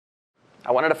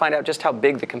I wanted to find out just how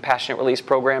big the compassionate release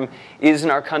program is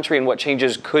in our country and what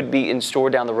changes could be in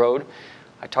store down the road.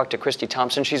 I talked to Christie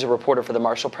Thompson. She's a reporter for the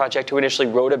Marshall Project who initially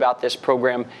wrote about this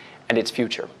program and its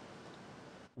future.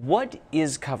 What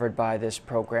is covered by this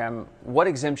program? What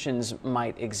exemptions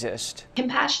might exist?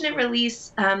 Compassionate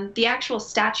release, the actual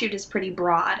statute is pretty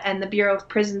broad, and the Bureau of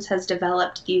Prisons has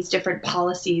developed these different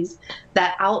policies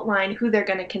that outline who they're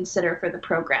going to consider for the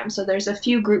program. So there's a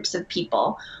few groups of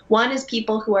people. One is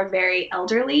people who are very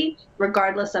elderly,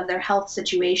 regardless of their health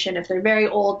situation. If they're very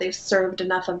old, they've served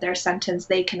enough of their sentence,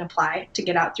 they can apply to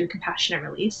get out through compassionate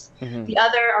release. The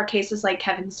other are cases like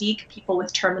Kevin Zeke, people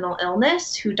with terminal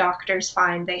illness who doctors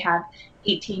find they have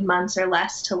 18 months or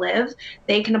less to live.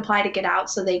 They can apply to get out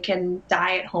so they can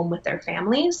die at home with their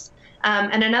families.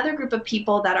 And another group of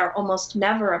people that are almost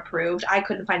never approved, I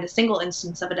couldn't find a single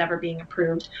instance of it ever being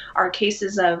approved, are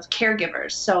cases of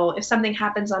caregivers. So if something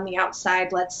happens on the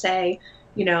outside, let's say,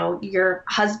 you know, your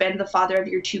husband, the father of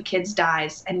your 2 kids,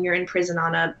 dies and you're in prison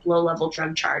on a low-level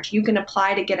drug charge, you can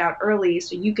apply to get out early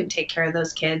so you can take care of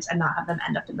those kids and not have them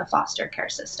end up in the foster care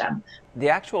system. The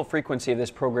actual frequency of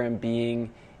this program being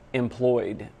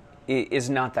employed is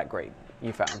not that great,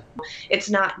 you found. It's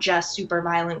not just super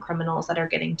violent criminals that are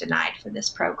getting denied for this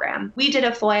program. We did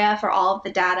a FOIA for all of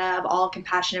the data of all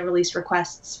compassionate release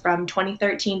requests from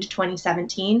 2013 to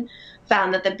 2017,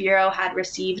 found that the Bureau had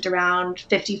received around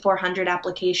 5,400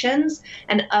 applications,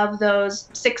 and of those,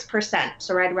 6%,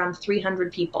 so right around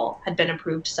 300 people, had been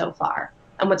approved so far.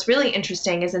 And what's really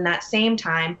interesting is in that same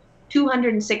time,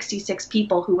 266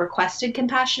 people who requested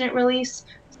compassionate release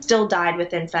still died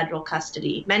within federal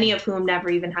custody, many of whom never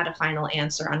even had a final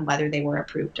answer on whether they were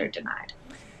approved or denied.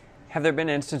 Have there been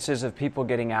instances of people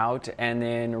getting out and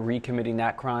then recommitting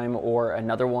that crime or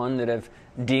another one that have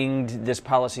dinged this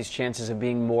policy's chances of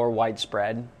being more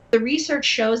widespread? The research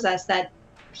shows us that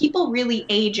people really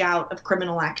age out of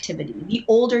criminal activity. The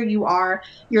older you are,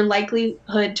 your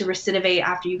likelihood to recidivate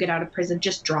after you get out of prison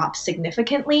just drops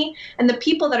significantly. And the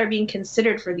people that are being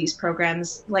considered for these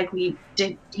programs, like we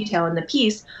did detail in the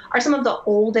piece, are some of the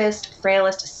oldest,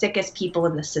 frailest, sickest people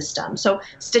in the system. So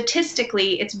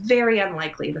statistically, it's very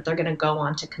unlikely that they're going to go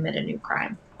on to commit a new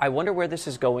crime. I wonder where this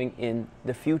is going in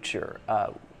the future.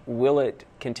 Will it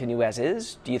continue as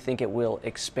is? Do you think it will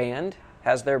expand?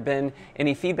 Has there been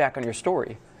any feedback on your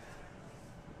story?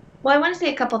 Well, I want to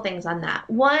say a couple things on that.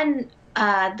 One,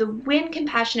 when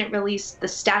compassionate release, the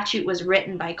statute was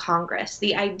written by Congress,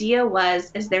 the idea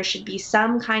was there should be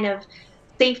some kind of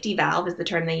safety valve, is the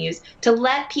term they use, to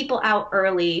let people out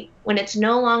early when it's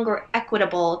no longer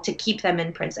equitable to keep them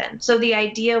in prison. So the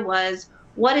idea was,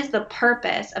 what is the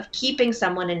purpose of keeping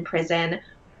someone in prison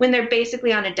when they're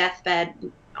basically on a deathbed,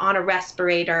 on a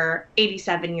respirator,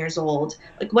 87 years old?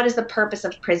 Like, what is the purpose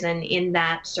of prison in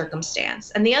that circumstance?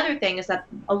 And the other thing is that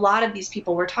a lot of these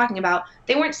people we're talking about,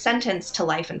 they weren't sentenced to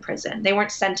life in prison. They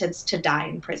weren't sentenced to die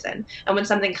in prison. And when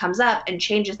something comes up and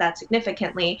changes that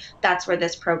significantly, that's where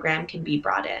this program can be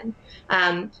brought in.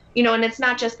 You know, and it's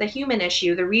not just the human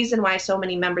issue. The reason why so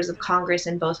many members of Congress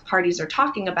in both parties are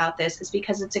talking about this is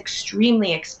because it's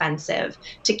extremely expensive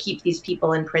to keep these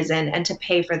people in prison and to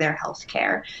pay for their health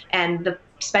care. And the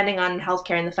spending on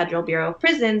healthcare in the Federal Bureau of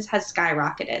Prisons has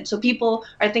skyrocketed. So people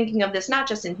are thinking of this not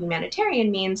just in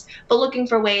humanitarian means, but looking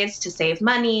for ways to save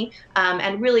money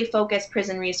and really focus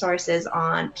prison resources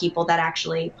on people that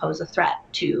actually pose a threat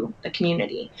to the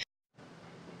community.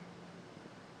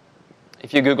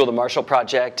 If you Google the Marshall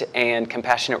Project and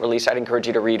compassionate release, I'd encourage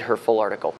you to read her full article.